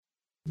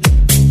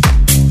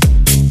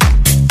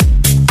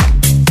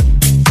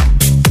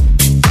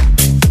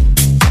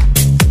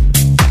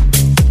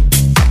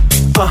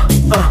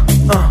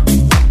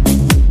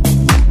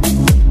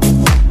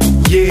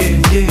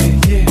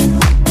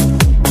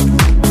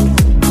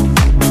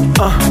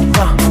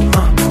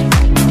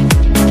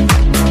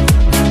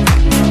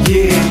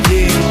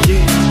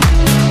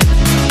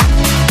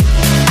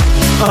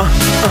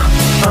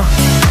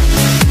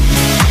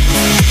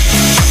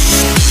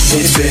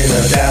It's been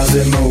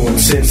 1,000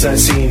 moons since I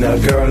seen a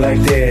girl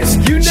like this.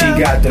 You know. She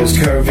got those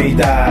curvy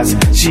thighs,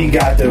 she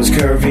got those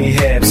curvy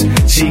hips,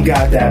 she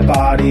got that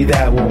body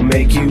that will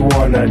make you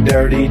wanna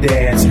dirty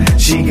dance.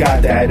 She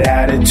got that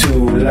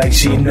attitude like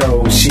she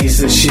knows she's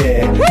the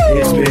shit. Woo!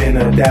 It's been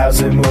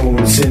 1,000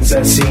 moons since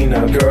I seen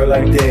a girl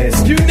like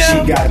this. You know.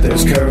 She got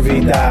those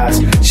curvy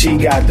thighs, she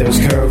got those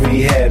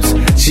curvy hips,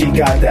 she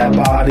got that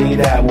body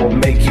that will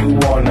make you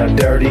wanna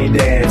dirty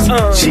dance.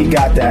 She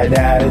got that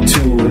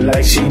attitude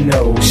like she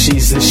knows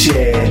she's the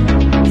shit.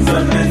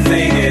 Something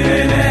singing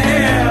in the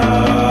air,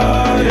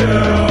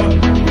 yeah.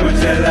 Put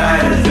your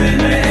lighters in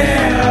the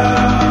air.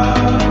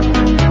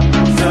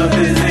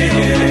 Something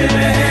singing in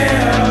the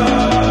air,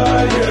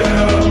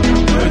 yeah.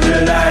 Put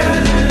your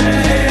lighters in the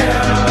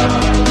air.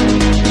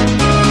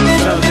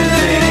 Something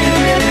singing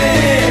in the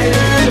air,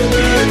 to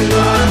be in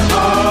my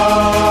heart.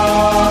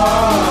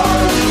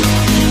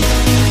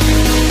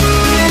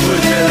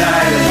 Put your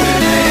lighters in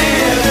the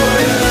air,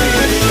 put it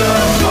in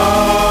your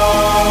heart.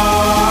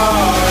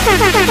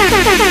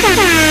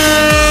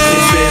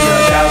 It's been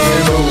 1,000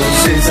 moons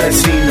since I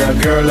seen a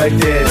girl like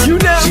this. You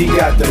know. She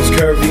got those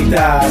curvy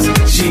thighs,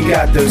 she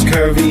got those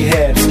curvy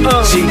hips,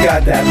 she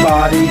got that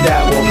body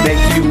that will make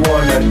you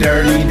wanna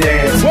dirty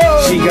dance.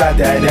 Whoa. She got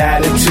that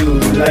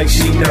attitude like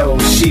she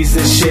knows she's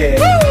the shit.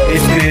 Woo.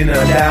 It's been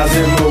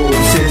 1,000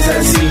 moons since I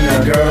seen a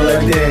girl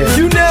like this.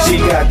 You know. She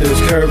got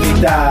those curvy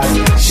thighs,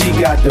 she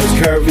got those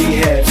curvy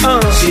hips,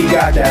 she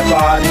got that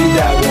body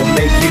that will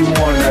make you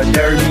wanna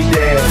dirty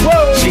dance.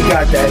 Whoa. She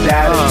got that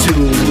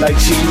attitude like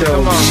she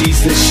knows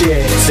she's the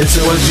shit. Since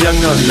I was young,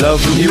 I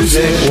loved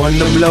music.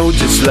 Wanna blow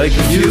just like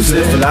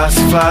Confucius.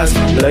 Philosophize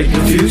like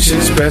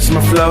Confucius. Express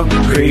my flow,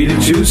 creative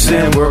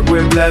juicing. Work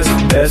with bless,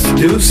 best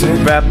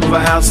seducing. Rap over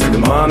house like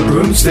I'm on a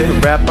broomstick.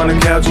 Rap on the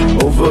couch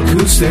over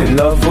acoustic.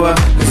 Love what?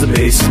 Cause the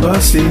bass is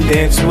busty.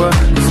 Dance what?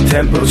 Cause the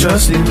tempo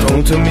trusty.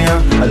 Don't tell me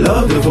I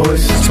love the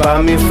voice.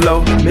 Inspire me a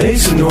flow, make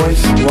some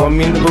noise. Want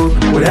me in the booth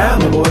without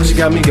my boys. You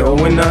got me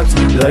going nuts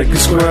like a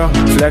squirrel.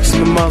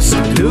 Flexing the muscle,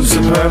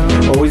 elusive her.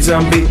 Always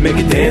on beat, make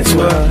it dance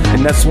well.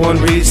 And that's one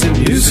reason,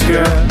 music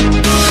girl. Something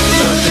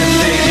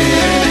singing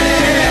in the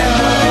air,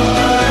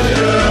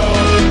 yeah.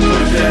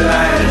 Put your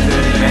lighters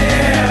in the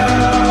air.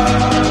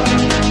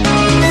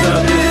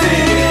 Something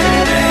singing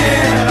in the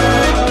air,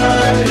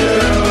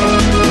 yeah.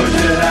 Put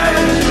your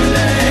lighters in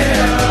the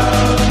air.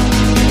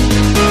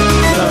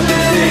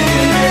 Something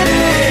singing in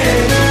the air,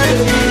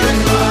 to be in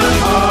my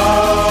heart.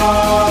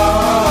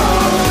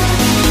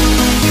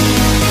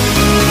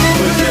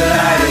 Put your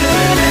lighters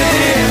in the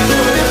air,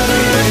 put it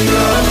in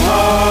your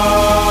heart.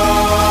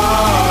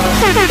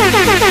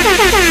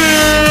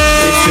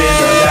 It's been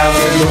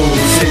 1,000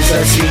 moons since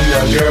I seen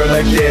a girl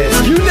like this.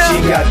 You know. She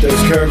got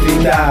those curvy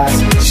thighs,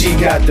 she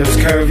got those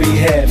curvy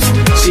hips,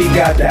 she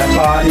got that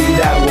body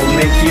that will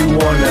make you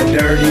wanna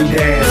dirty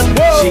dance.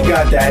 Whoa. She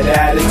got that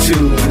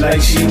attitude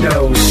like she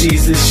knows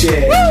she's the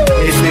shit. Woo.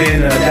 It's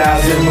been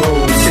 1,000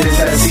 moons since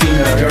I seen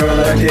a girl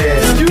like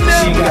this. You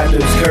know. She got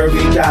those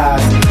curvy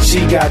thighs, she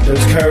got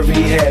those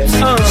curvy hips,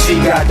 she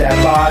got that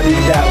body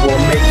that will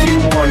make you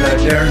wanna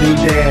dirty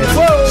dance.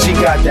 Whoa. She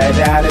got that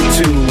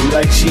attitude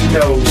like she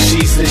knows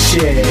she's the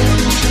shit.